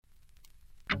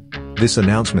This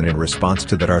announcement in response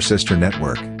to that our sister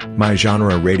network, My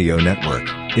Genre Radio Network,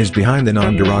 is behind the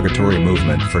non-derogatory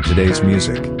movement for today's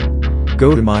music.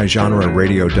 Go to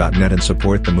mygenreradio.net and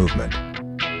support the movement.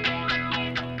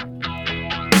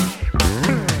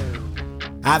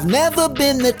 I've never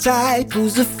been the type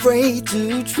who's afraid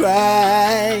to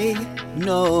try,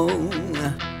 no.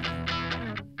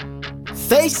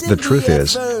 The truth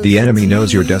is, the enemy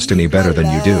knows your destiny better than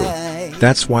you do.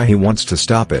 That's why he wants to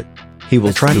stop it. He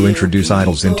will try to introduce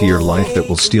idols into your life that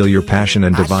will steal your passion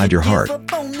and divide your heart.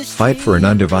 Fight for an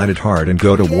undivided heart and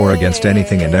go to war against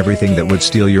anything and everything that would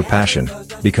steal your passion,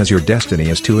 because your destiny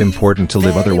is too important to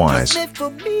live otherwise.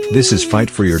 This is Fight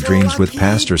for Your Dreams with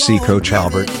Pastor C. Coach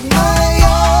Albert.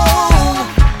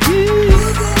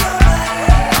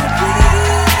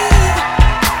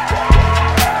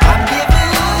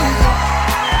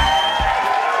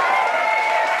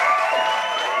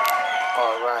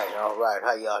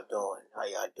 How y'all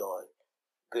doing?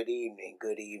 Good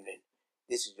evening.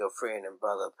 This is your friend and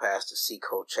brother, Pastor C.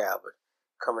 Coach Albert,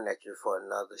 coming at you for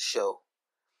another show.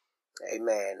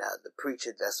 Amen. The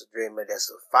preacher that's a dreamer,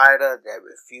 that's a fighter, that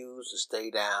refuses to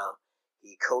stay down.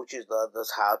 He coaches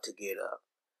others how to get up.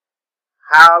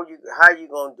 How you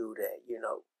gonna do that?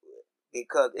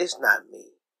 Because it's not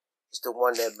me. It's the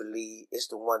one that believes. It's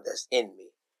the one that's in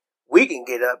me. We can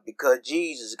get up because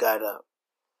Jesus got up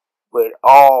with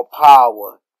all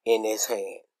power in his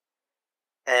hand.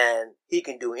 And he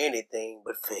can do anything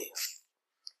but fail.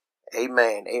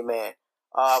 Amen.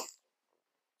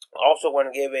 Also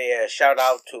want to give a shout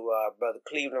out to Brother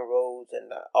Cleveland Rhodes and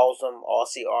the awesome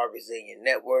RCR Resilient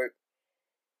Network.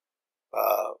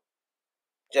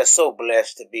 Just so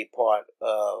blessed to be part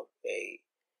of a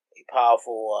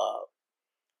powerful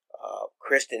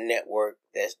Christian network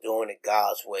that's doing it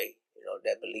God's way,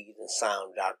 that believes in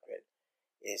sound doctrine.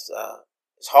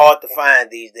 It's hard to find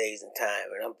these days and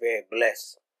time, and I'm very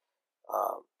blessed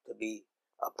to be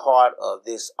a part of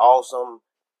this awesome,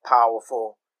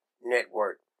 powerful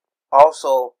network.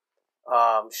 Also,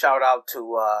 shout out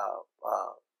to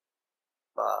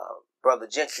Brother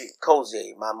Gentry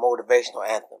Cozier, my motivational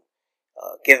anthem.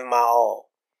 Give him my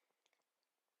all.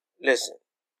 Listen,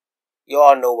 you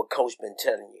all know what Coach been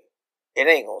telling you. It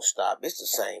ain't gonna stop. It's the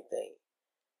same thing.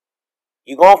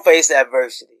 You're gonna face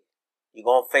adversity. You're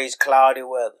going to face cloudy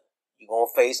weather. You're going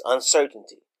to face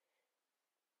uncertainty.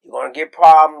 You're going to get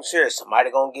problems here. Somebody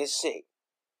going to get sick.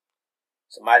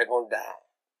 Somebody going to die.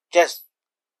 Just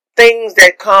things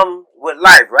that come with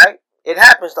life, right? It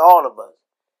happens to all of us.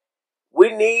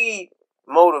 We need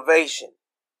motivation.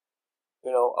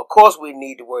 Of course we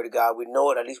need the Word of God. We know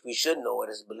it. At least we should know it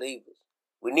as believers.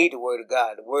 We need the Word of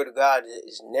God. The Word of God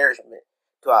is nourishment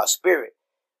to our spirit.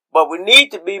 But we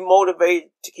need to be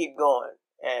motivated to keep going.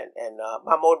 And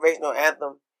my motivational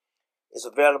anthem is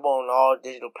available on all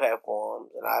digital platforms,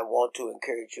 and I want to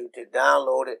encourage you to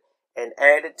download it and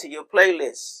add it to your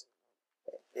playlist.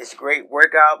 It's great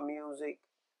workout music,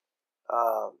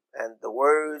 and the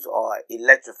words are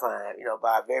electrifying,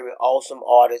 by a very awesome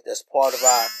artist that's part of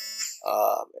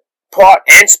our part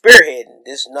and spearheading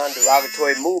this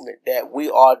non-derogatory movement that we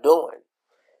are doing.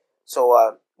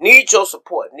 So need your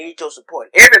support.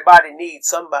 Everybody needs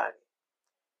somebody.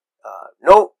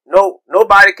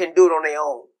 Nobody can do it on their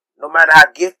own. No matter how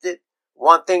gifted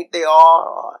one think they are,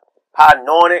 or how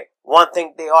anointed one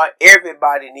think they are,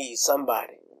 everybody needs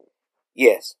somebody.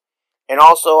 Yes. And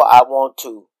also, I want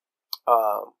to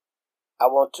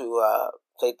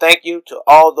say thank you to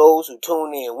all those who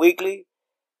tune in weekly.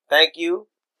 Thank you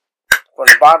from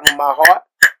the bottom of my heart.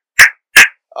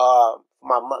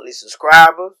 My monthly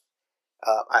subscribers.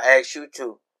 I ask you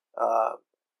to,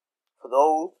 for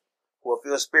those who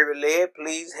feel spirit led,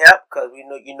 please help, because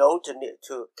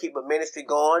to keep a ministry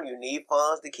going, you need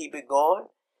funds to keep it going,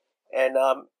 and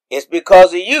it's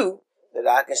because of you that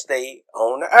I can stay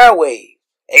on the airwaves.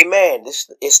 Amen.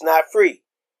 It's not free.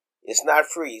 It's not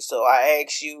free. So I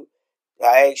ask you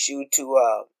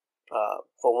to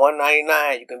for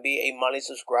 $1.99 you can be a monthly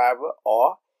subscriber,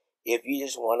 or if you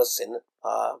just want to send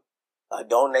a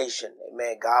donation.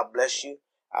 Amen. God bless you.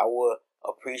 I will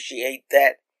appreciate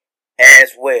that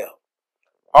as well.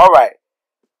 All right.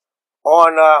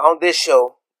 On this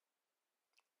show,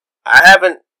 I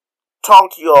haven't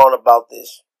talked to you all about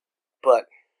this, but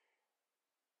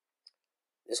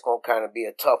it's gonna kind of be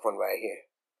a tough one right here.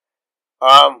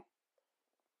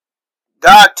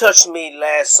 God touched me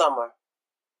last summer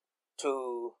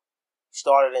to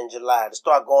start it in July to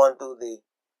start going through the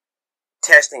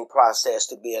testing process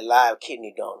to be a live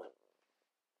kidney donor.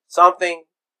 Something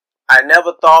I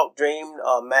never thought, dreamed,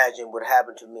 or imagined would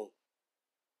happen to me.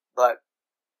 But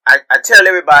I tell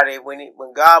everybody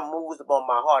when God moves upon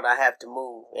my heart, I have to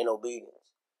move in obedience.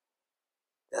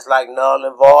 That's like null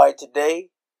and void today.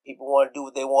 People want to do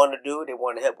what they want to do. They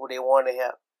want to help what they want to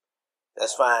help.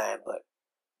 That's fine. But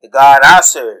the God I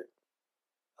serve,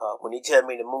 when He tells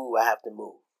me to move, I have to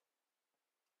move.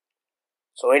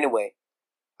 So anyway,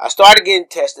 I started getting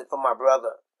tested for my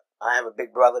brother. I have a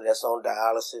big brother that's on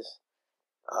dialysis,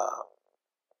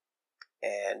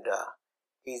 and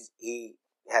he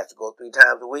has to go 3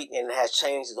 times a week, and it has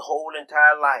changed his whole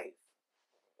entire life.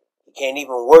 He can't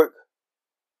even work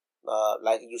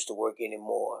like he used to work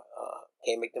anymore.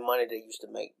 Can't make the money they used to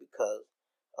make because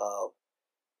of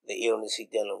the illness he's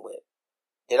dealing with.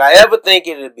 Did I ever think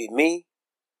it would be me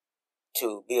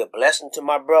to be a blessing to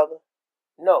my brother?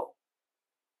 No.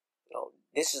 No.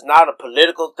 This is not a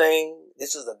political thing.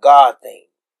 This is a God thing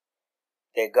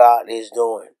that God is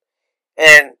doing.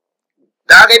 And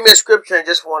God gave me a scripture and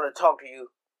just want to talk to you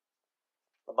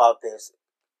about this.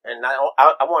 And I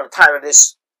want to title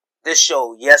this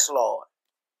show, Yes, Lord.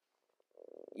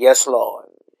 Yes, Lord.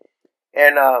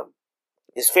 And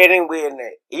it's fitting we're in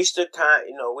the Easter time.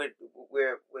 You know,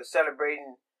 we're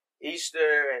celebrating Easter,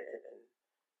 and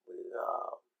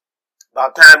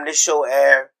about time this show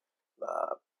air.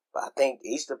 I think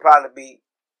Easter probably be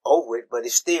over it, but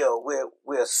it's still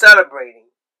we're celebrating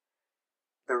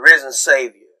the risen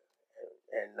Savior,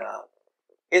 and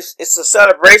it's a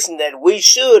celebration that we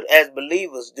should, as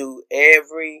believers, do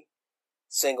every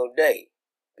single day,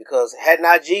 because had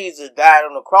not Jesus died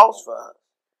on the cross for us,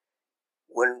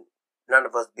 wouldn't none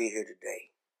of us be here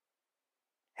today.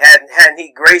 Hadn't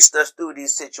He graced us through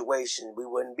these situations, we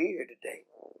wouldn't be here today.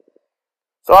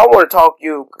 So I want to talk to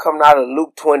you coming out of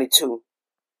Luke 22.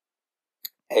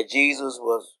 As Jesus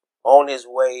was on His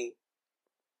way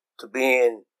to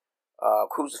being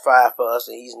crucified for us,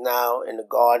 and He's now in the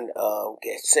Garden of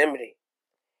Gethsemane.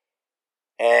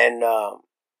 And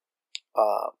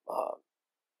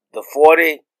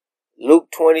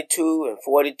Luke 22 and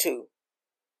 42,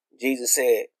 Jesus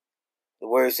said, the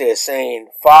word says, saying,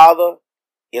 Father,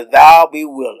 if thou be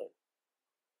willing,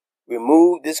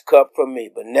 remove this cup from me,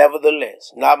 but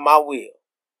nevertheless, not my will,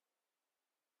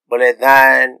 but let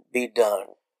thine be done.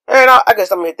 And I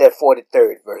guess I'm going to hit that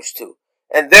 43rd verse too.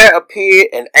 And there appeared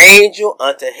an angel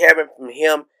unto heaven from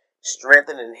Him,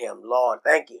 strengthening him. Lord,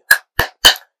 thank you.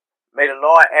 May the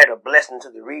Lord add a blessing to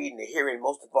the reading, the hearing,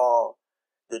 most of all,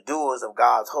 the doers of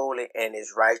God's holy and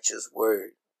His righteous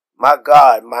word. My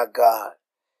God, my God.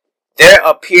 There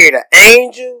appeared an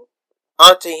angel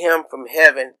unto him from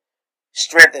heaven,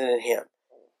 strengthening him.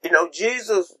 You know,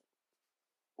 Jesus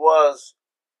was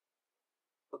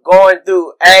going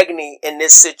through agony in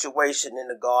this situation in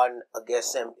the Garden of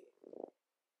Gethsemane.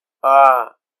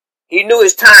 He knew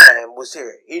his time was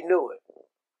here. He knew it.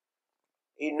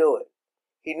 He knew it.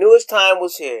 He knew his time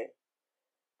was here.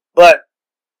 But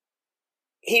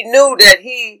He knew that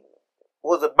He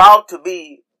was about to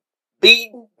be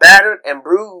beaten, battered, and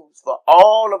bruised for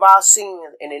all of our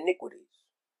sins and iniquities.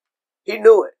 He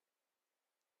knew it.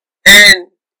 And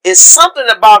it's something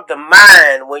about the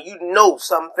mind when you know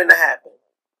something finna happen.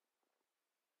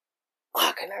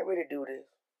 Oh, can I really do this?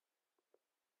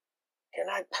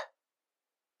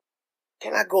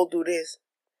 Can I go through this?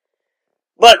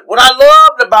 But what I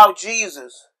loved about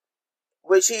Jesus,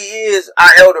 which He is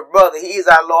our elder brother, He is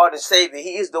our Lord and Savior,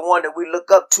 He is the one that we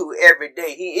look up to every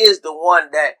day. He is the one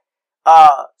that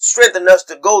strengthened us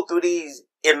to go through these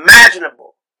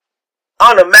unimaginable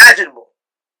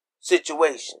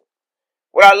situations.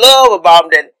 What I love about Him,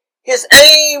 that His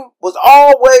aim was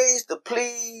always to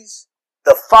please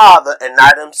the Father and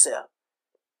not Himself.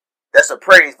 That's a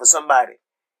praise for somebody.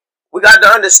 We got to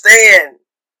understand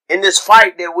in this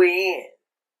fight that we're in,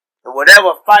 and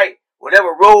whatever fight,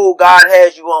 whatever road God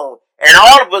has you on, and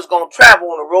all of us gonna travel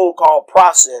on a road called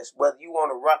process. Whether you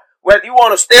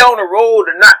want to stay on the road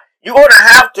or not, you're gonna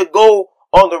have to go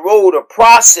on the road of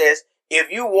process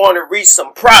if you want to reach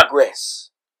some progress.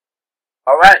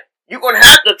 All right, you're gonna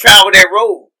have to travel that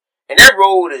road, and that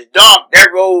road is dark. That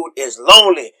road is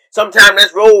lonely. Sometimes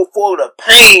that road full of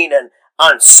pain and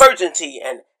uncertainty,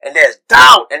 and there's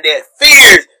doubt, and there's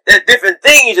fears. There's different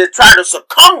things that try to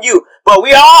succumb you, but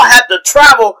we all have to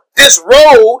travel this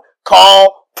road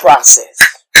called process.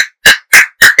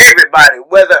 Everybody,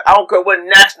 whether, I don't care what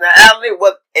nationality,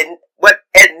 what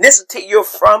ethnicity you're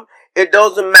from, it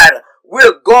doesn't matter.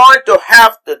 We're going to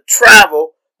have to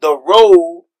travel the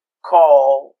road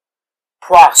called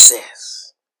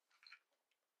process.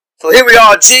 So here we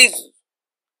are, Jesus,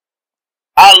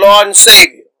 our Lord and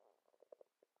Savior,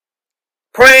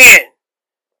 praying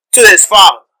to His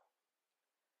Father.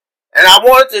 And I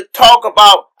wanted to talk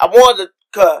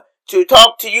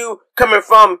to you coming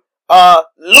from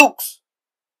Luke's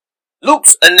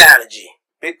analogy,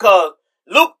 because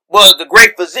Luke was the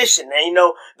great physician, and you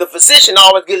know the physician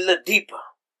always gets a little deeper.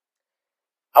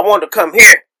 I wanted to come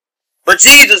here, but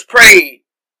Jesus prayed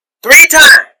 3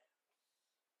 times,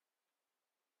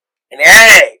 and he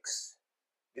asks.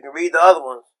 You can read the other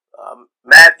ones,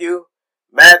 Matthew,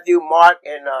 Mark,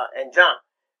 and John.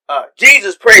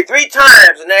 Jesus prayed 3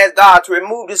 times and asked God to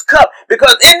remove this cup,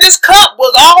 because in this cup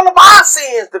was all of our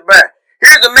sins to bear.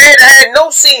 Here's a man that had no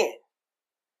sin,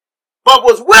 but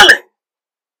was willing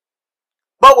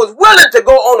to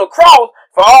go on the cross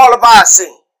for all of our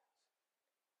sins.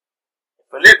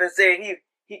 Philippians said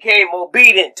he came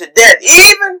obedient to death,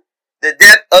 even the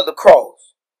death of the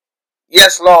cross.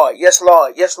 Yes, Lord. Yes,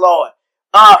 Lord. Yes, Lord.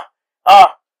 When I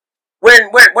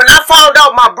found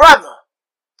out my brother,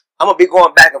 I'm going to be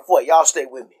going back and forth. Y'all stay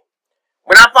with me.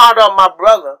 When I found out my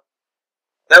brother,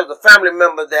 there was a family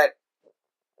member that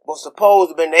was supposed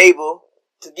to have been able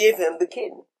to give him the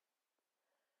kidney.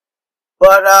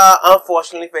 But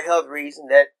unfortunately, for health reasons,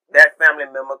 that family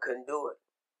member couldn't do it.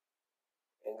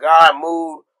 And God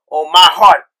moved on my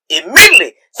heart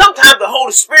immediately. Sometimes the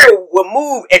Holy Spirit will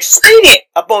move expedient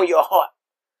upon your heart.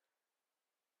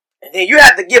 And then you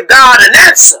have to give God an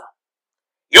answer.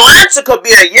 Your answer could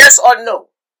be a yes or no.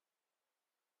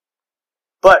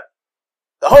 But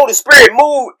the Holy Spirit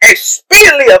moved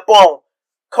expediently upon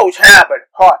Coach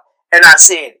Halbert's heart. And I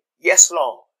said, yes,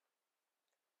 Lord.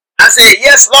 I said,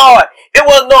 yes, Lord. It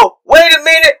was no, wait a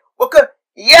minute. Because,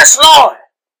 yes, Lord.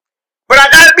 But I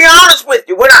got to be honest with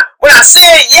you. When I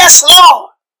said, yes, Lord,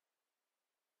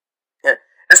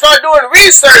 and started doing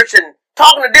research and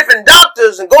talking to different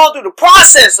doctors and going through the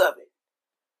process of it,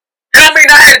 I mean,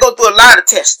 I had to go through a lot of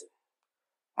testing.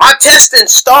 My testing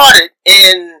started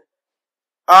in,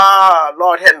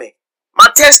 Lord help me. My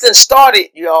testing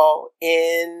started, y'all,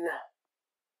 in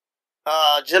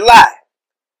July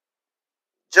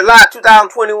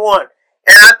 2021.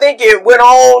 And I think it went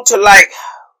on to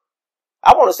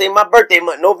I want to say my birthday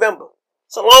month, November.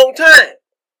 It's a long time.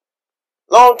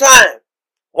 Long time.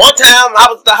 One time I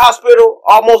was at the hospital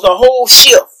almost a whole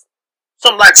shift.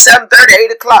 Something like 7:30,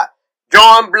 8 o'clock.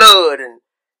 Drawing blood and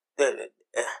the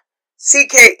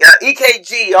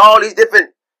EKG, all these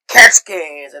different CAT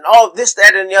scans and all this,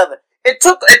 that, and the other. It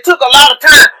took a lot of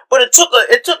time, but it took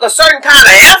a certain kind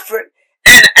of effort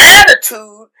and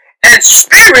attitude and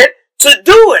spirit to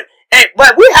do it.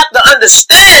 But we have to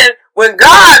understand, when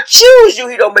God chooses you,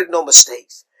 he don't make no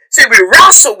mistakes. See, we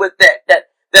wrestle with that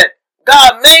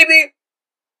God, maybe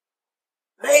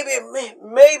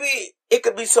it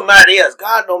could be somebody else.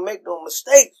 God don't make no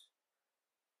mistakes.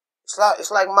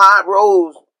 It's like my Aunt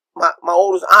Rose, my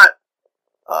oldest aunt,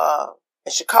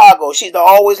 in Chicago. She'd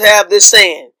always have this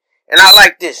saying, and I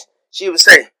like this. She would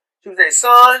say,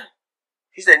 son,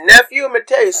 she said, nephew, let me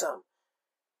tell you something.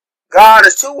 God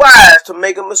is too wise to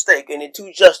make a mistake, and he's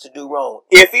too just to do wrong.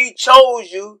 If he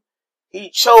chose you, he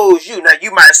chose you. Now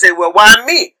you might say, well, why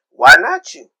me? Why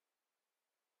not you?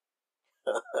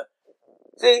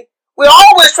 See, we're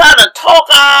always trying to talk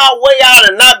our way out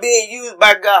of not being used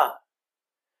by God.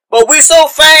 But we're so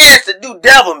fast to do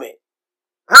devilment.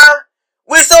 Huh?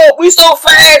 We're so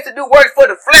fast to do work for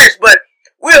the flesh, but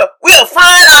we'll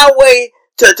find our way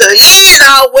to end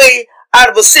our way out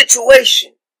of a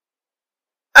situation.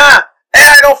 And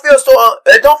it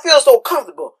don't feel so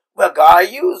comfortable. Well, God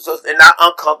uses us in our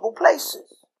uncomfortable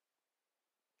places.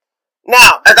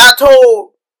 Now, as I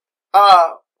told,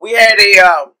 we had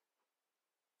an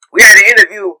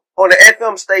interview on the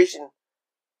FM station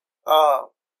a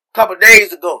couple of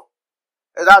days ago.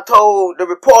 As I told the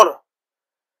reporter,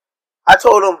 I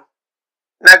told him,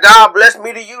 now God blessed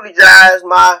me to eulogize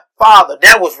my father.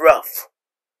 That was rough.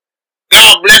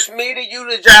 God blessed me to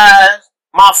eulogize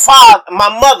my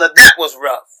mother. That was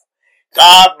rough.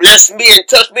 God blessed me and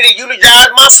touched me to eulogize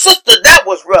my sister. That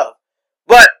was rough.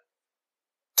 But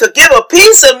to give a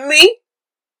piece of me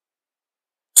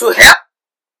to help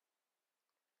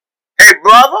a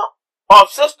brother or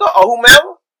sister or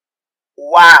whomever,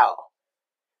 wow.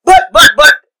 But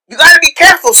you gotta be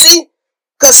careful, see?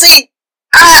 Cause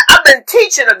I've been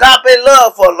teaching agape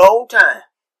love for a long time.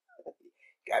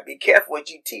 You gotta be careful what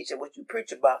you teach and what you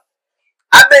preach about.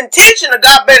 I've been teaching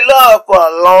agape love for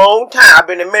a long time. I've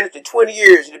been in ministry 20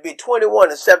 years. It'll be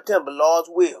 21 in September, Lord's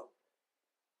will.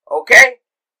 Okay?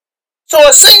 So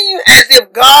it seems as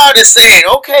if God is saying,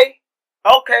 okay.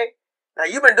 Now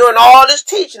you've been doing all this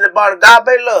teaching about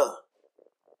agape love.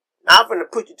 Now I'm going to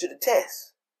put you to the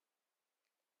test.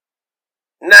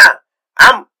 Now,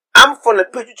 I'm going to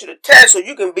put you to the test so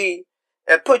you can be,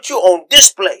 and put you on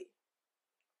display.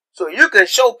 So you can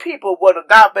show people what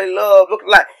agape love looks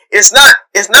like. It's not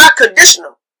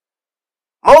conditional.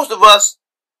 Most of us,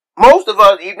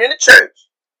 even in the church,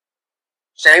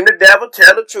 shame the devil,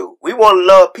 tell the truth. We want to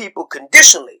love people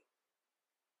conditionally.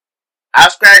 I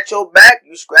scratch your back,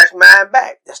 you scratch mine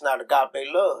back. That's not agape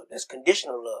love. That's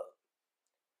conditional love.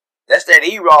 That's that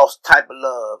eros type of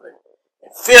love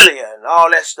and philia and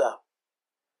all that stuff.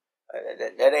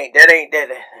 That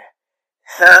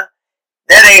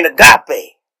ain't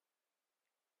agape.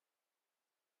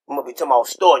 I'm gonna be talking about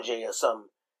storge or something,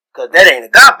 cause that ain't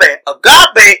agape.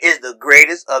 Agape is the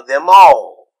greatest of them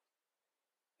all.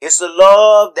 It's a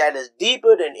love that is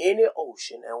deeper than any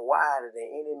ocean and wider than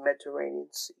any Mediterranean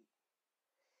sea.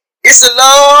 It's a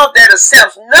love that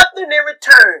accepts nothing in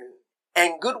return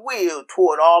and goodwill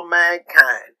toward all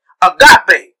mankind.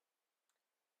 Agape.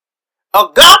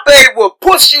 Agape will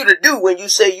push you to do when you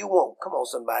say you won't. Come on,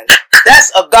 somebody.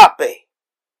 That's agape.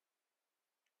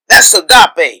 That's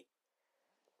agape.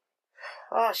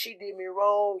 Oh, she did me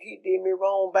wrong. He did me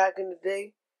wrong back in the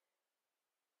day.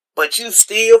 But you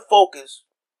still focus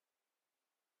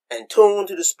and tune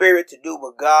to the Spirit to do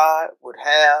what God would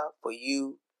have for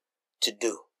you to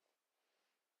do.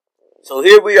 So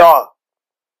here we are.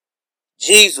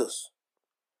 Jesus,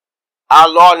 our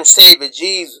Lord and Savior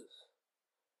Jesus.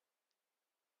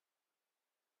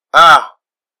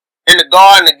 In the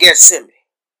Garden of Gethsemane.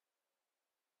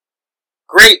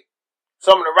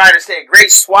 Some of the writers say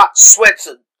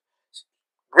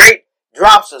great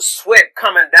drops of sweat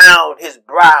coming down his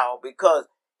brow because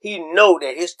he know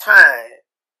that his time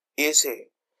is here.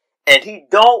 And he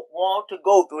don't want to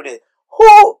go through this.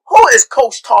 Who is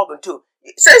Coach talking to?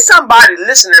 Say somebody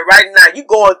listening right now, you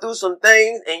going through some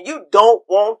things and you don't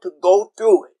want to go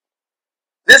through it.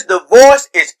 This divorce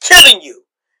is killing you.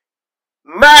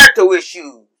 Marital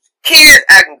issues, kids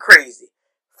acting crazy,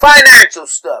 financial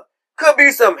stuff, could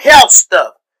be some health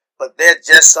stuff, but there's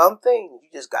just some things you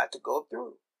just got to go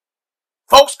through.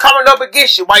 Folks coming up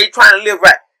against you while you're trying to live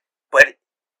right, but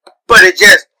it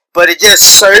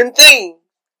just certain things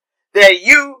that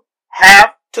you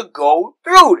have to go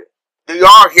through it. Do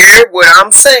y'all hear what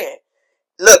I'm saying?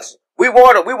 Look, we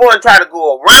want to try to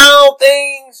go around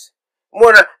things.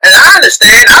 And I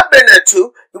understand, I've been there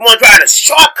too. You want to try to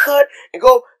shortcut and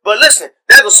go, but listen,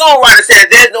 there's a songwriter said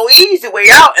there's no easy way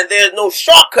out and there's no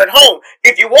shortcut home.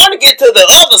 If you want to get to the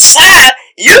other side,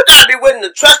 you got to be willing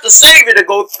to trust the Savior to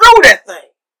go through that thing.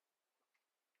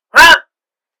 Huh?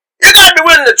 You got to be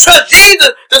willing to trust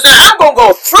Jesus to say, I'm going to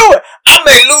go through it. I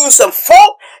may lose some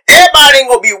folk. Everybody ain't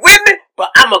going to be with me, but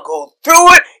I'm going to go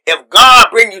through it. If God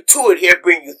bring you to it, he'll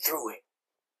bring you through it.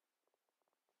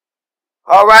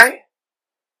 All right?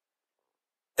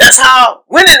 That's how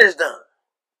winning is done.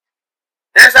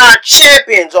 That's how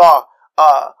champions are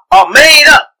made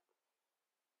up.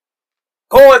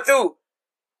 Going through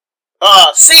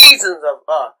seasons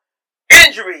of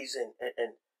injuries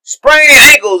and sprained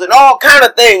ankles and all kind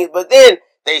of things, but then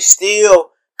they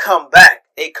still come back.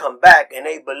 They come back and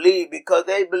they believe because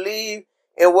they believe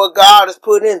in what God has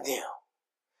put in them.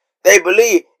 They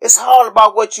believe. It's all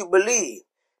about what you believe.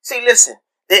 See, listen.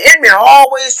 The enemy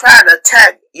always trying to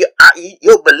attack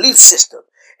your belief system.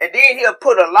 And then he'll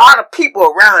put a lot of people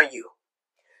around you.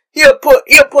 He'll put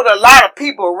a lot of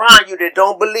people around you that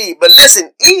don't believe. But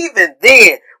listen, even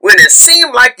then, when it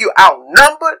seems like you're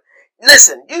outnumbered,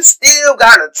 listen, you still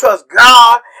gotta trust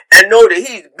God and know that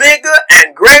he's bigger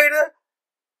and greater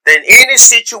than any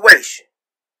situation.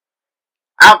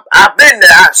 I've been there.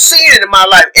 I've seen it in my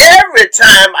life. Every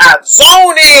time I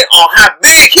zone in on how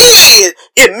big he is,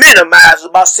 it minimizes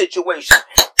my situation.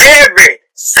 Every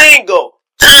single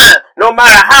time. No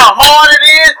matter how hard it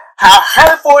is, how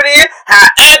hurtful it is, how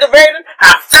aggravating,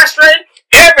 how frustrating,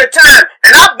 every time.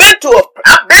 And I've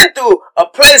been through a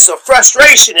place of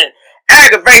frustration and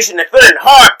aggravation and feeling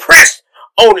hard pressed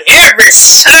on every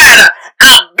side.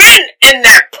 I've been in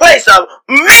that place of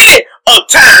many of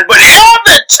times, but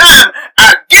every time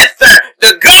I get there,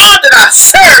 the God that I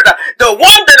serve, the one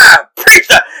that I preach,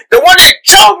 the one that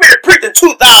chose me to preach in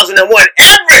 2001,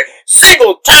 every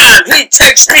single time he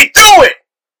takes me through it.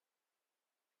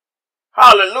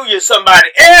 Hallelujah, somebody.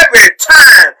 Every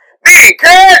time. Be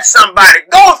encouraged, somebody.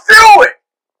 Go through it.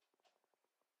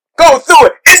 Go through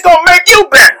it. It's going to make you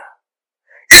better.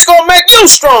 It's going to make you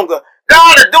stronger.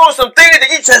 God is doing some things that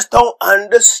you just don't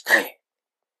understand.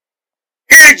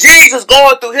 Here Jesus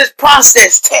going through his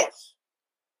process test.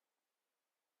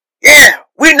 Yeah,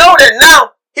 we know that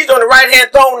now he's on the right hand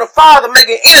throne of the Father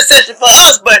making intercession for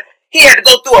us, but he had to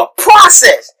go through a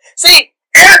process. See,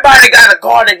 everybody got a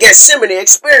Garden of Gethsemane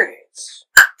experience.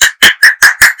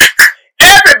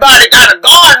 Everybody got a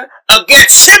Garden of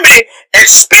Gethsemane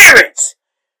experience.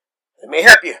 may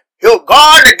help you. Your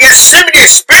garden against Gethsemane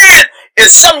experience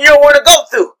is something you don't want to go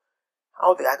through. I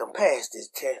don't think I can pass this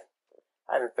test.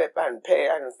 I done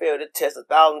failed the test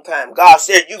 1,000 times. God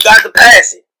said you got to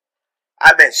pass it.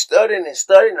 I've been studying and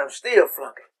studying. I'm still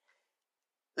flunking.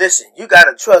 Listen, you got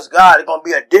to trust God. It's going to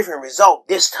be a different result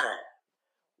this time.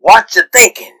 Watch your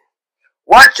thinking.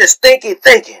 Watch your stinky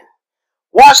thinking.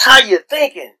 Watch how you're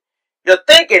thinking. Your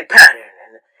thinking pattern.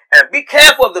 And be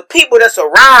careful of the people that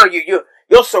surround you.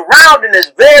 Your surrounding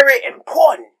is very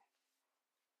important.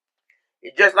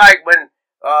 It's just like when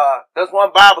there's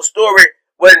one Bible story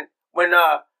when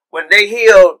they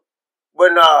healed,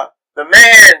 when the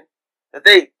man that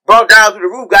they brought down to the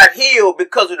roof got healed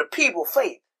because of the people's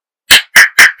faith.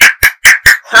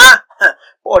 Huh?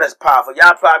 Boy, that's powerful.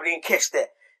 Y'all probably didn't catch that.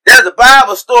 There's a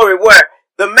Bible story where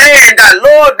the man got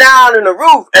lowered down in the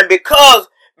roof, and because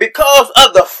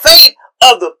of the faith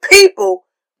of the people,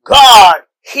 God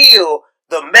healed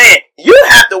the man. You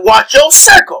have to watch your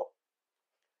circle.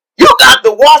 You got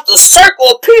to watch the circle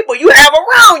of people you have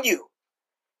around you.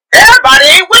 Everybody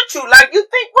ain't with you like you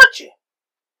think with you.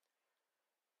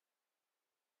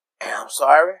 And I'm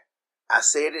sorry, I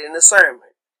said it in the sermon.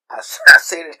 I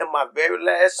said it in my very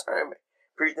last sermon,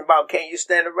 preaching about can you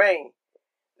stand the rain.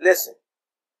 Listen,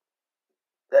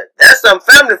 that's some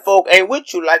family folk ain't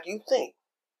with you like you think.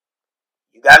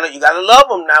 You gotta love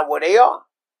them now where they are.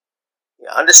 You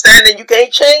understanding you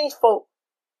can't change folk.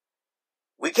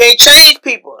 We can't change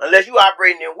people unless you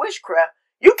operating in witchcraft.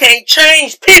 You can't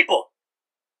change people.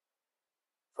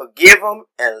 Forgive them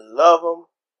and love them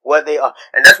where they are.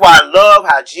 And that's why I love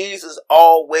how Jesus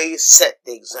always set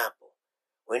the example.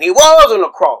 When he was on the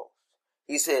cross,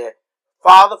 he said,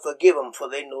 Father, forgive them, for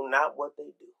they know not what they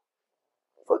do.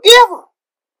 Forgive them.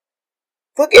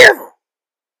 Forgive them.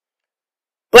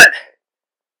 But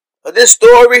this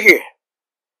story here,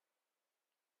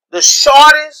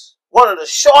 one of the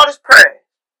shortest prayers.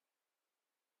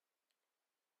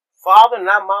 Father,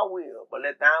 not my will, but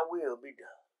let thy will be done.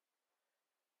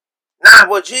 Now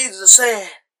what Jesus is saying,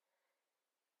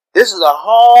 this is a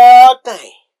hard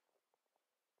thing.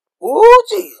 Ooh,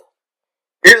 Jesus.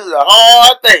 This is a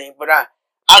hard thing, but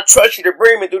I trust you to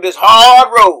bring me through this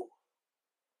hard road.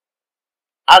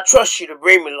 I trust you to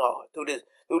bring me, Lord,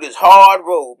 through this hard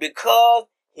road, because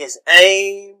his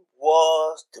aim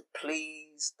was to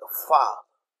please the Father.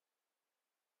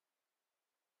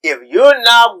 If you're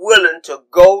not willing to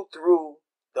go through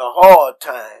the hard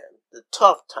times, the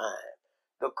tough times,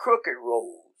 the crooked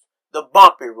roads, the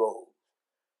bumpy roads,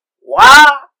 why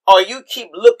are you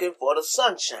keep looking for the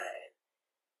sunshine?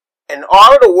 In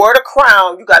order to wear the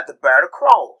crown, you got to bear the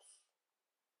cross.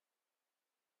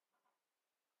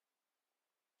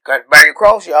 You got to bear your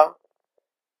cross, y'all.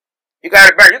 You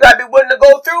got to be willing to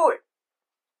go through it.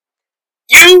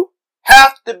 You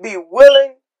have to be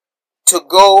willing to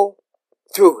go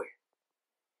through it.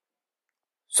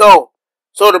 So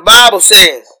the Bible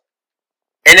says,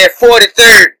 in that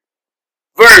 43rd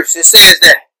verse, it says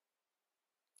that,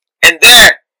 and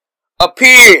there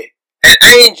appeared an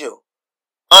angel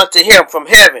unto him from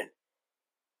heaven,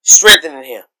 strengthening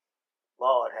him.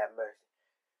 Lord have mercy.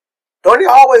 Don't he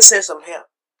always send some help?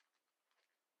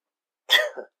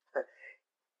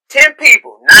 10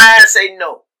 people, 9 say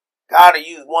no. God will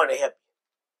use one to help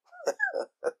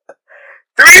you.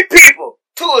 3 people,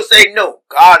 2 will say no.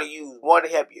 God will use one to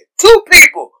help you. 2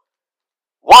 people,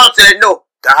 1 said no.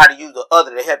 God will use the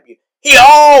other to help you. He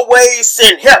always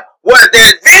sends help. Where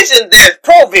there's vision, there's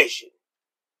provision.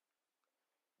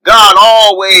 God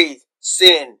always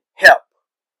sends help.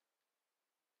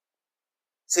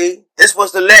 See, this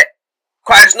was to let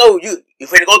Christ know you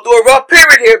finna go through a rough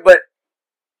period here, but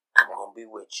I'm gonna be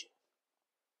with you.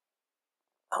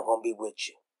 I'm gonna be with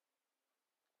you.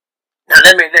 Now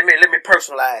let me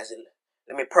personalize it.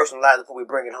 Let me personalize it before we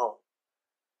bring it home.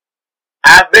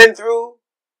 I've been through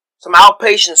some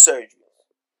outpatient surgery.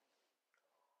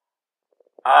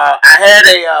 I had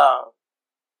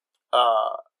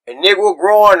a negro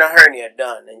groin hernia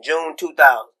done in June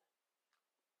 2000.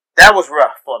 That was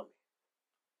rough for me.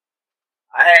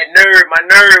 I had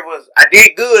I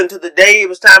did good until the day it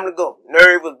was time to go.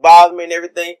 Nerve was bothering me and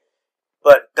everything,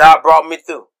 but God brought me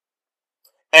through.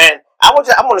 And I want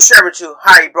to share with you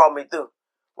how he brought me through.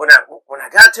 When I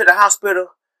got to the hospital,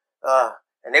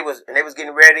 and they was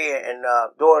getting ready and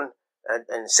doing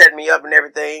and setting me up and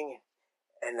everything,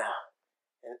 and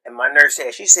my nurse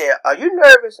said, she said, "Are you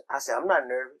nervous?" I said, "I'm not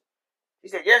nervous." She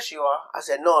said, "Yes, you are." I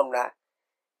said, "No, I'm not."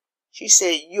 She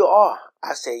said, "You are."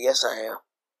 I said, "Yes, I am."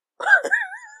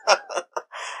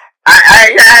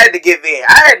 I had to give in.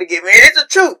 It's the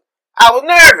truth. I was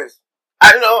nervous.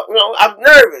 I was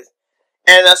nervous.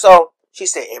 And so she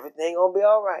said, "Everything gonna be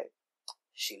all right."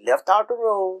 She left out the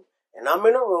room, and I'm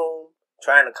in the room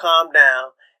trying to calm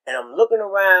down, and I'm looking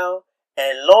around,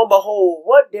 and lo and behold,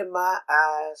 what did my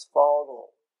eyes fall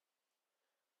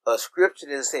on? A scripture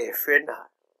that said, fear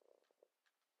not,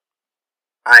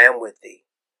 I am with thee.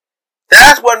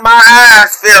 That's what my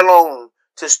eyes fell on,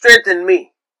 to strengthen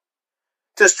me.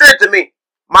 To strengthen me.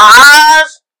 My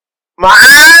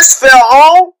eyes fell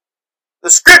on the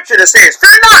scripture that says,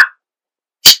 fear not,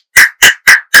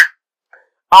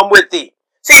 I'm with thee.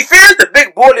 See, fear is the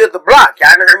big bully of the block.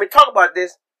 Y'all done heard me talk about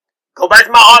this. Go back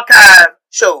to my archive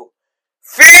show.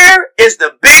 Fear is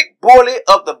the big bully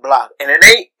of the block, and it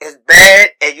ain't as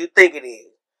bad as you think it is.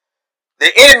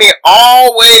 The enemy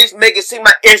always make it seem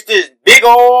like it's this big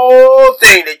old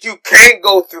thing that you can't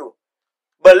go through.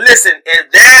 But listen, if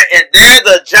there's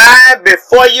a giant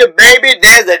before you, baby,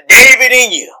 there's a David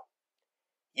in you.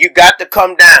 You got to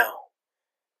come down.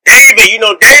 David,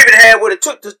 David had what it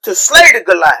took to slay the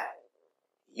Goliath.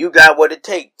 You got what it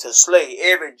takes to slay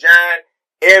every giant,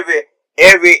 every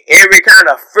kind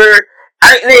of fear.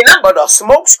 It ain't nothing but a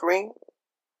smoke screen.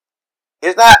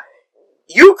 It's not.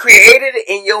 You created it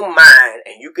in your mind,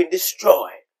 and you can destroy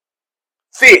it.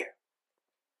 Fear.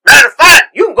 Matter of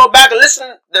fact, you can go back and listen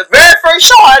to the very first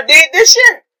show I did this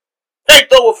year.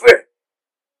 Faith over fear.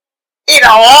 It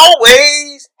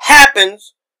always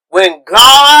happens when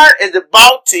God is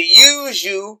about to use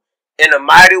you in a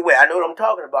mighty way. I know what I'm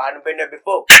talking about. I've been there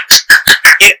before.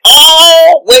 It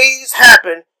always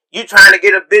happens. You trying to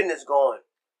get a business going.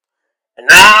 And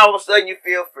now all of a sudden you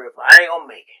feel fearful. I ain't gonna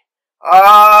make it.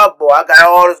 Oh boy, I got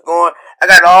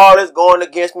all this going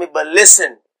against me. But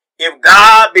listen, if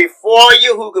God be for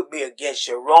you, who could be against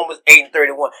you? Romans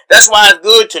 8:31. That's why it's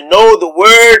good to know the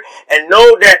word and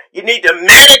know that you need to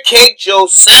medicate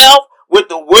yourself with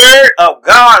the word of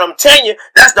God. I'm telling you,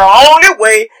 that's the only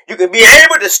way you can be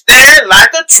able to stand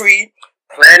like a tree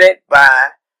planted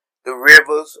by the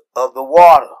rivers of the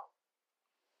water.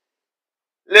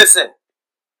 Listen,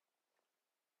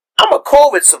 I'm a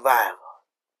COVID survivor.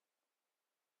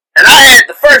 And I had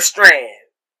the first strand.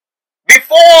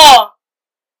 Before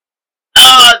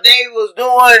they was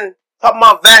talking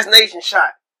about vaccination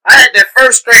shot. I had that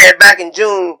first strand back in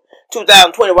June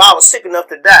 2020 while I was sick enough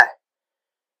to die.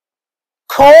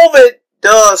 COVID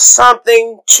does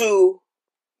something to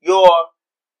your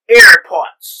air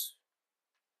parts.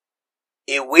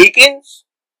 It weakens.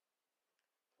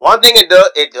 One thing it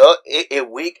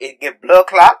gives blood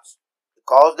clots. It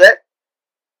causes that.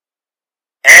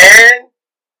 And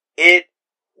it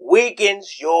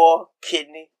weakens your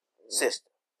kidney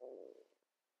system.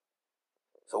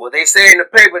 So what they say in the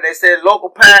paper, they said local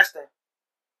pastor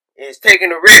is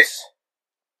taking a risk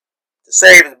to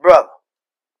save his brother.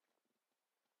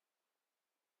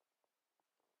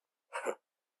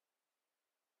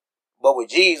 But with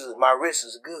Jesus, my risk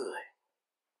is good.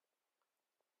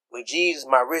 With Jesus,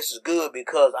 my risk is good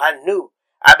because I knew.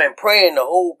 I've been praying the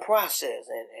whole process,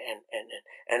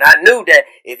 and I knew that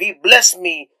if he blessed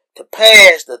me to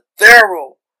pass the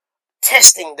thorough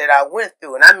testing that I went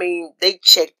through, and I mean, they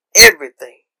checked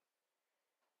everything.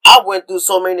 I went through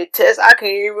so many tests, I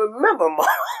can't even remember more.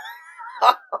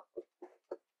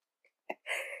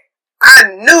 I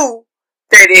knew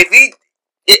that if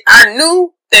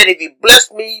he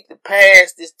blessed me to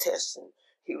pass this testing,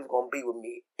 he was going to be with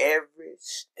me every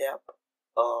step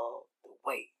of the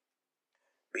way.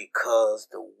 Because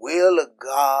the will of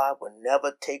God will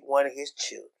never take one of his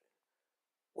children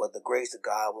where the grace of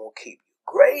God won't keep you.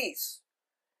 Grace.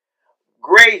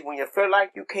 Grace when you feel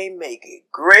like you can't make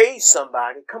it. Grace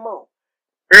somebody. Come on.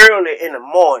 Early in the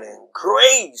morning.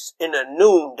 Grace in the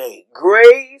noonday.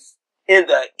 Grace in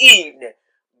the evening.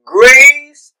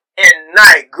 Grace at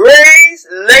night. Grace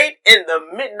late in the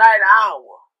midnight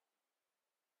hour.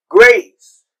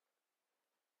 Grace.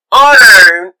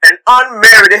 Unearned and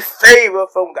unmerited favor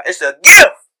from God. It's a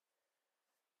gift.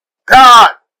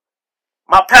 God,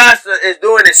 my pastor is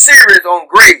doing a series on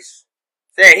grace.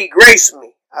 Saying he graced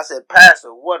me. I said,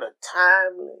 Pastor, what a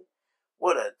timely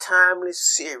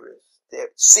series that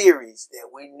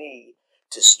we need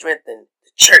to strengthen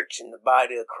the church and the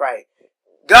body of Christ.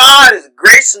 God is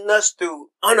gracing us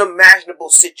through unimaginable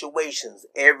situations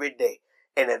every day.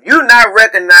 And if you're not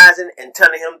recognizing and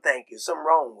telling him thank you, something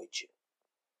wrong with you.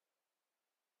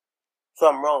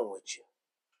 Something wrong with you.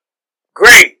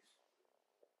 Grace.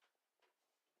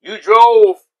 You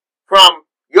drove from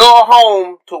your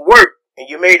home to work and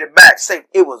you made it back safe.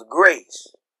 It was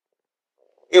grace.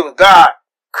 It was God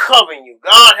covering you.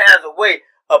 God has a way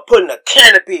of putting a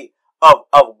canopy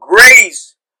of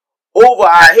grace over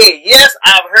our head. Yes,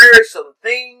 I've heard some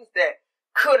things that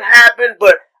could happen,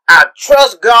 but I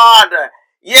trust God.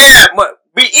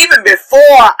 even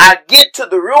before I get to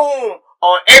the room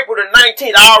on April the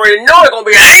 19th, I already know it's going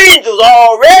to be angels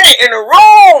already in the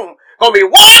room. Going to be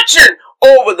watching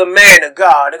over the man of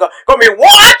God. They're going to be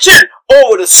watching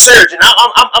over the surgeon.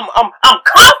 I'm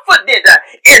confident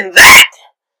in that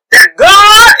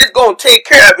God is going to take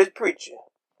care of his preacher.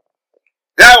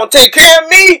 God going to take care of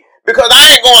me because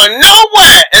I ain't going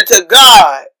nowhere until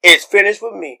God is finished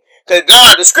with me. Because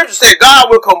God, the scripture said God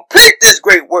will complete this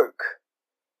great work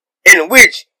in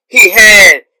which he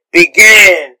had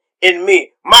began in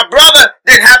me. My brother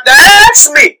didn't have to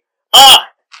ask me,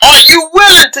 are you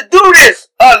willing to do this,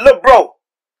 little bro?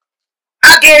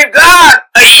 I gave God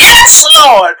a yes,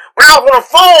 Lord, when I was on the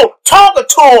phone talking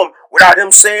to him without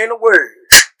him saying a word.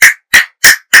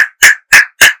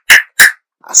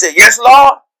 I said, yes,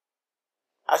 Lord.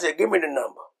 I said, give me the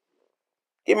number.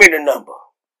 Give me the number.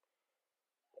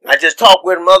 And I just talked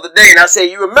with him the other day, and I said,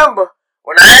 you remember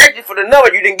when I asked you for the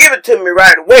number, you didn't give it to me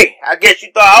right away. I guess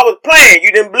you thought I was playing.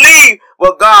 You didn't believe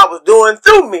what God was doing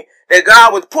through me, that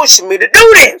God was pushing me to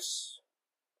do this.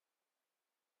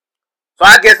 So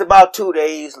I guess about 2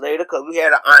 days later, because we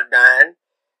had an aunt dying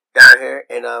down here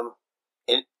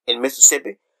in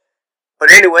Mississippi.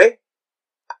 But anyway,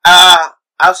 I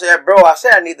said, bro,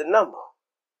 I need the number.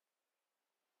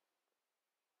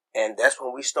 And that's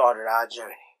when we started our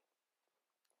journey.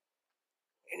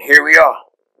 And here we are.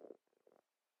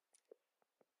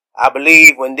 I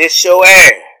believe when this show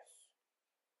airs,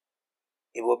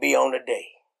 it will be on the day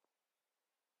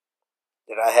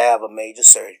that I have a major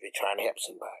surgery trying to help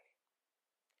somebody.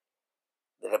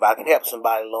 That if I can help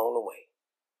somebody along the way,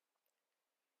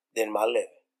 then my living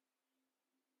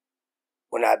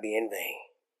will not be in vain.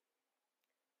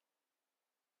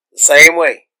 The same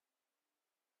way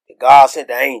that God sent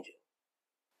the angel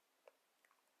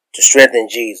to strengthen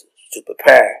Jesus, to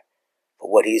prepare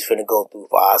for what he's finna go through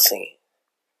for our sin.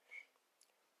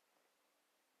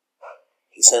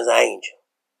 He sends an angel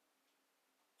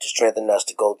to strengthen us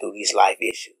to go through these life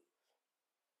issues.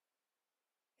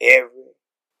 Every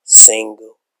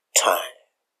single time.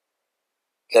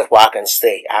 That's why I can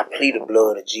say, I plead the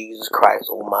blood of Jesus Christ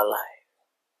over my life.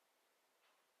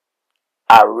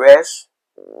 I rest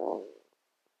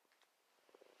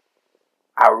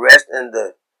in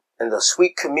the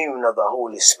sweet communion of the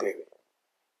Holy Spirit.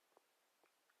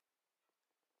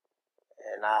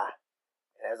 And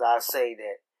as I say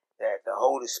that the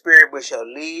Holy Spirit which shall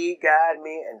lead, guide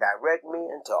me, and direct me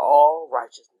into all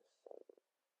righteousness.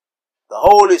 The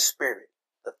Holy Spirit,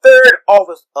 the third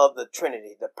office of the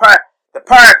Trinity, the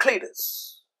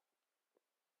Paracletus,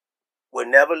 will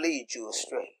never lead you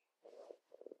astray.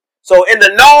 So in the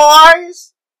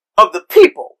noise of the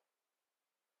people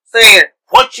saying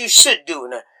what you should do,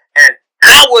 and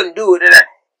I wouldn't do it, and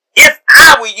if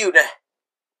I were you,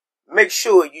 make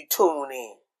sure you tune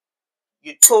in.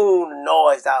 You tune the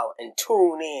noise out and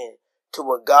tune in to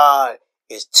what God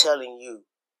is telling you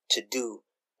to do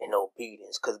in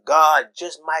obedience. Because God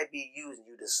just might be using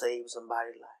you to save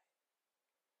somebody's life.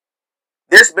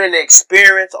 There's been an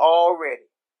experience already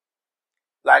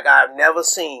like I've never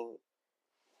seen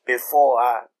before.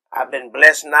 I've been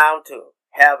blessed now to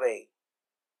have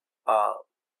I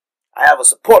have a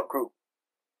support group.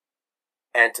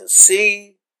 And to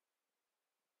see,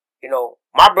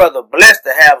 my brother blessed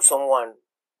to have someone.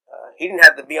 He didn't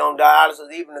have to be on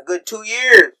dialysis even a good 2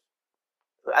 years.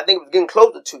 I think it was getting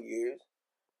close to 2 years.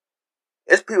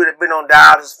 There's people that have been on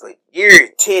dialysis for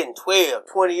years, 10, 12,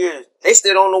 20 years. They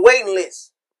still on the waiting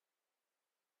list.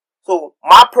 So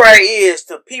my prayer is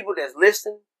to people that's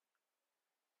listening.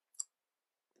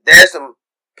 There's some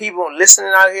people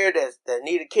listening out here that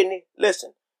need a kidney.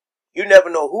 Listen, you never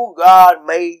know who God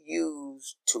may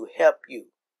use to help you.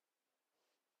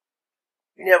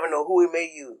 You never know who he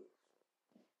may use.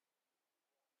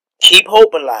 Keep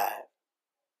hope alive.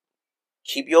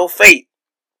 Keep your faith.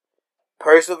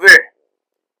 Persevere.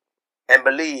 And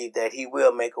believe that he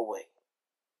will make a way.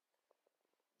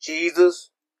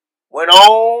 Jesus went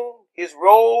on his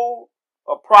road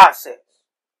of process.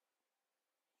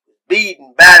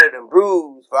 Beaten, battered, and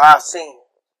bruised for our sins.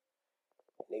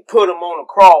 They put him on the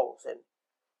cross, and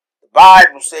the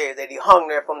Bible says that he hung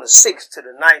there from the 6th to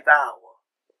the 9th hour.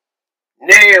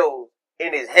 Nails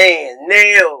in his hands,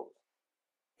 nails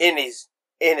in his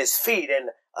feet, and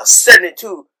a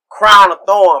 72 crown of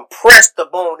thorn pressed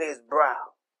upon his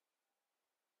brow.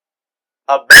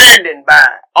 Abandoned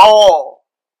by all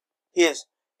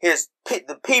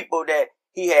the people that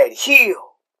he had healed.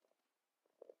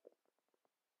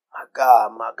 My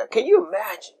God. Can you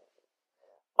imagine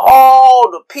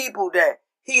all the people that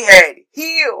he had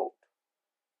healed?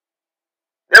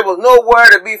 There was nowhere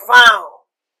to be found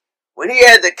when he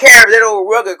had to carry that old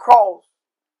rugged cross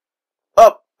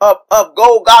up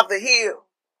Golgotha Hill,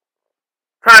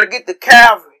 trying to get to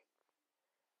Calvary.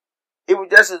 It was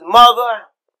just his mother,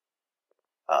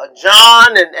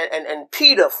 John, and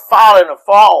Peter following the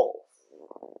fall.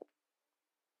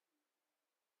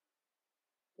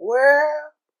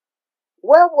 Where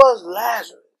was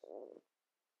Lazarus?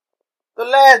 The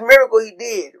last miracle he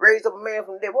did, raised up a man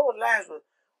from the dead. What was Lazarus?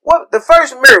 What the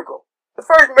first miracle? The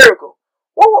first miracle.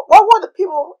 What were the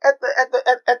people at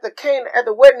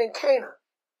the wedding in Cana,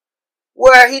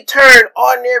 where he turned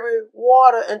ordinary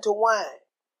water into wine?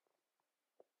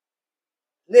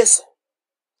 Listen,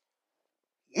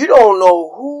 you don't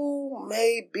know who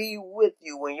may be with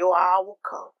you when your hour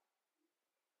comes.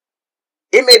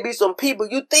 It may be some people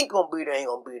you think gonna be there ain't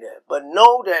gonna be there, but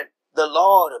know that the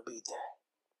Lord will be there.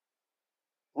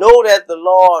 Know that the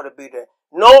Lord will be there.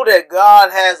 Know that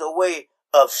God has a way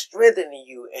of strengthening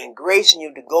you and gracing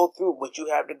you to go through what you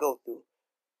have to go through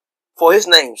for his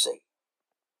name's sake.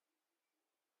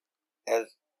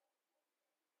 As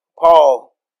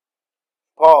Paul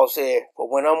said, for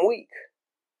when I'm weak,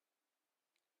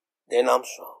 then I'm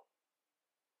strong.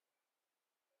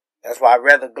 That's why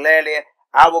rather gladly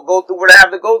I will go through what I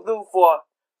have to go through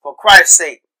for Christ's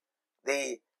sake.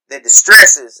 The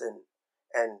distresses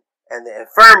and the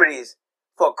infirmities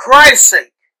for Christ's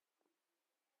sake.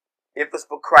 If it's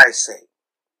for Christ's sake,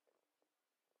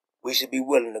 we should be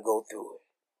willing to go through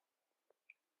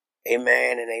it.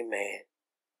 Amen and amen.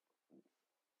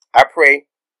 I pray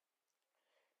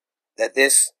that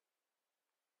this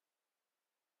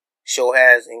show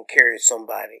has encouraged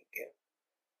somebody.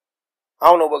 I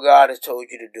don't know what God has told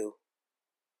you to do,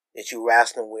 that you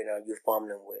wrestling with or you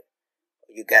fumbling with,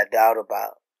 or you got doubt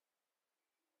about.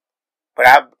 But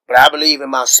I believe in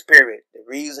my spirit, the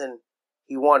reason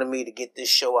he wanted me to get this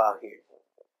show out here,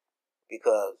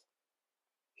 because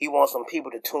he wants some people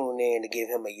to tune in to give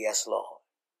him a yes, Lord.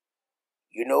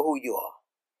 You know who you are.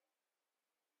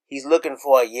 He's looking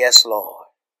for a yes, Lord,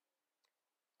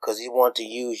 because he wants to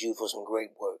use you for some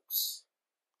great works.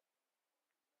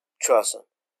 Trust him.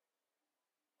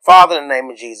 Father, in the name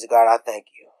of Jesus, God, I thank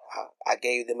you. I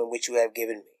gave them in which you have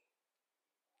given me.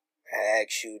 I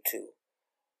ask you to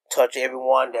touch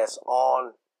everyone that's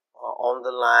on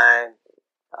the line.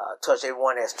 Touch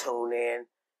everyone that's tuned in.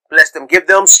 Bless them. Give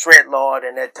them strength, Lord,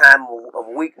 in that time of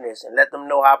weakness, and let them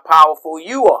know how powerful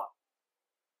you are.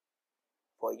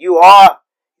 For you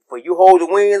hold the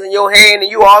winds in your hand,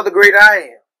 and you are the great I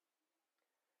am.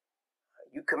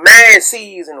 You command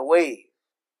seas and waves.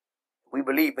 We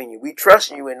believe in you. We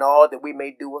trust in you in all that we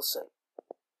may do or say.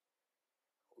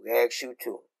 We ask you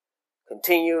to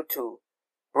continue to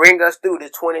bring us through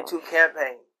this 22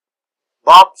 campaign.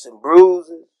 Bumps and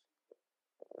bruises.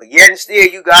 But yet and still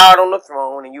you God on the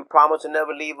throne, and you promise to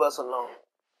never leave us alone.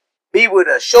 Be with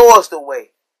us. Show us the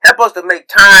way. Help us to make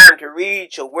time to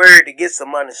read your word to get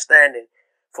some understanding.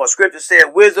 For scripture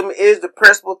said, wisdom is the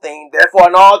principal thing. Therefore,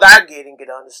 in all thy getting, get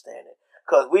understanding.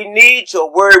 Because we need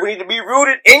your word. We need to be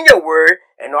rooted in your word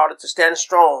in order to stand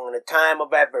strong in a time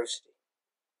of adversity.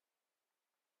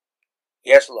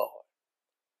 Yes, Lord.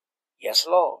 Yes,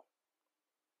 Lord.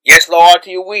 Yes, Lord,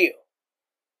 to your will.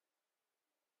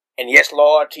 And yes,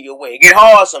 Lord, to your way. It get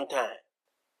hard sometimes.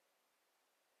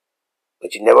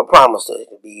 But you never promised us it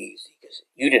to be easy, because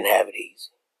you didn't have it easy.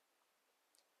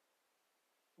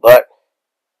 But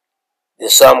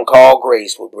there's something called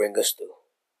grace will bring us through.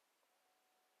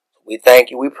 We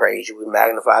thank you, we praise you, we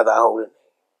magnify thy holy name.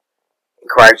 In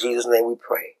Christ Jesus' name we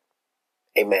pray.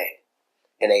 Amen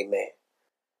and amen.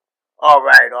 All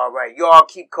right. You all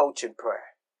keep coaching prayer.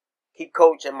 Keep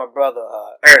coaching my brother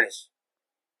Ernest.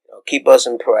 Keep us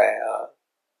in prayer.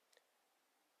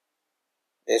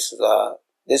 This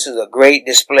is a great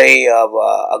display of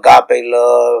agape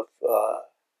love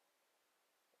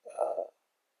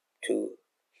to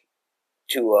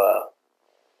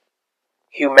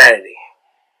humanity.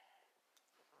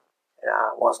 And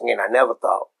once again, I never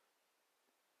thought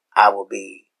I would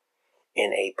be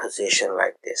in a position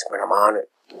like this, but I'm honored.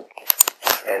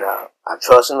 And I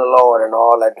trust in the Lord in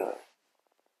all I do.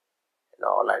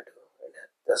 And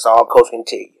that's all Coach can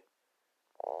tell you.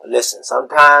 Listen,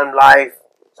 sometimes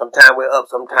we're up,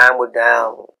 sometimes we're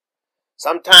down.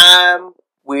 Sometimes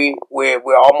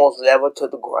we're almost level to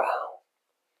the ground.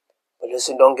 But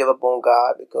listen, don't give up on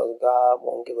God, because God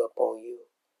won't give up on you.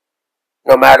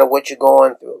 No matter what you're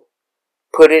going through,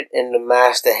 put it in the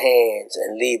master's hands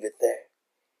and leave it there.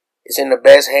 It's in the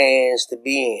best hands to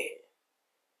be in.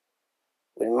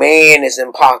 With man it's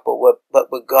impossible,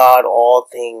 but with God all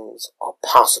things are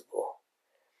possible.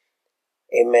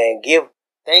 Amen.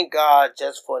 Thank God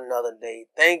just for another day.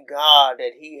 Thank God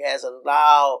that he has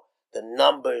allowed the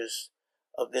numbers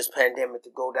of this pandemic to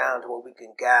go down to where we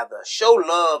can gather, show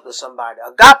love to somebody,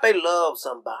 agape love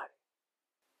somebody,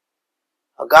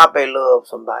 agape love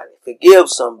somebody, forgive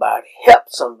somebody, help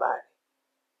somebody.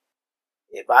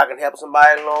 If I can help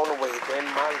somebody along the way, then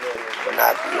my living will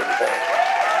not be in vain.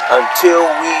 Until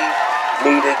we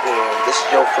meet again, this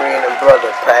is your friend and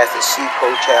brother, Pastor C.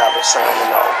 Coach Albert,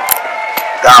 signing off.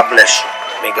 God bless you.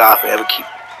 May God forever keep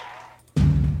you.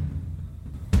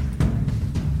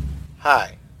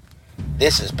 Hi,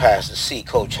 this is Pastor C.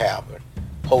 Coach Albert,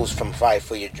 host from Fight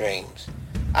for Your Dreams.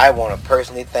 I want to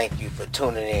personally thank you for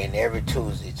tuning in every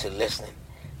Tuesday to listening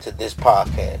to this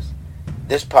podcast.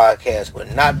 This podcast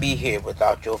would not be here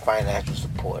without your financial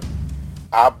support.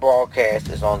 Our broadcast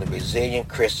is on the Resilient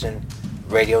Christian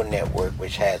Radio Network,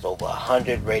 which has over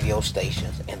 100 radio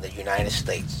stations in the United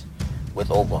States, with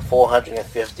over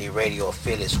 450 radio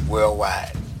affiliates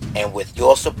worldwide. And with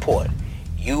your support,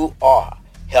 you are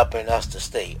helping us to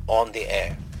stay on the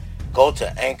air. Go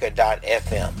to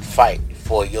anchor.fm, fight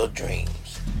for your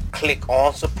dreams. Click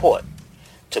on support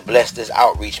to bless this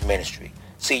outreach ministry.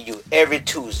 See you every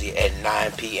Tuesday at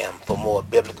 9 p.m. for more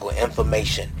biblical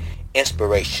information,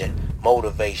 inspiration,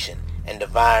 motivation, and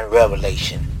divine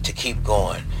revelation to keep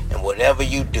going. And whatever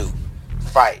you do,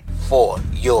 fight for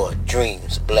your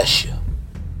dreams. Bless you.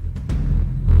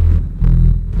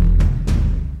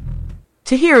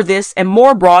 To hear this and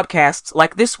more broadcasts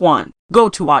like this one, go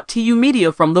to .tu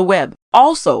Media from the web.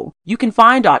 Also, you can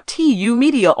find .tu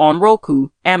Media on Roku,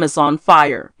 Amazon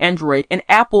Fire, Android, and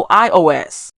Apple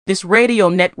iOS. This radio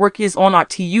network is on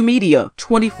 .tu Media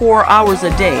 24 hours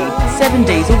a day, 7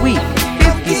 days a week,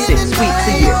 56 weeks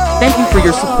a year. Thank you for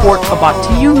your support of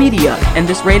 .tu Media and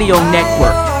this radio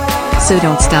network. So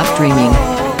don't stop dreaming.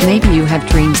 Maybe you have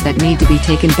dreams that need to be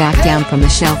taken back down from the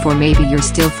shelf, or maybe you're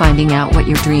still finding out what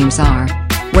your dreams are.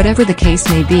 Whatever the case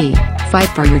may be, fight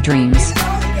for your dreams.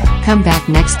 Come back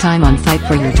next time on Fight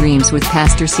for Your Dreams with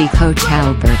Pastor C. Coach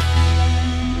Albert.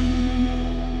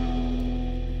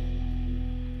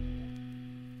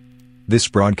 This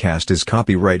broadcast is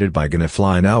copyrighted by Gonna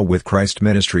Fly Now with Christ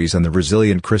Ministries and the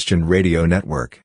Resilient Christian Radio Network.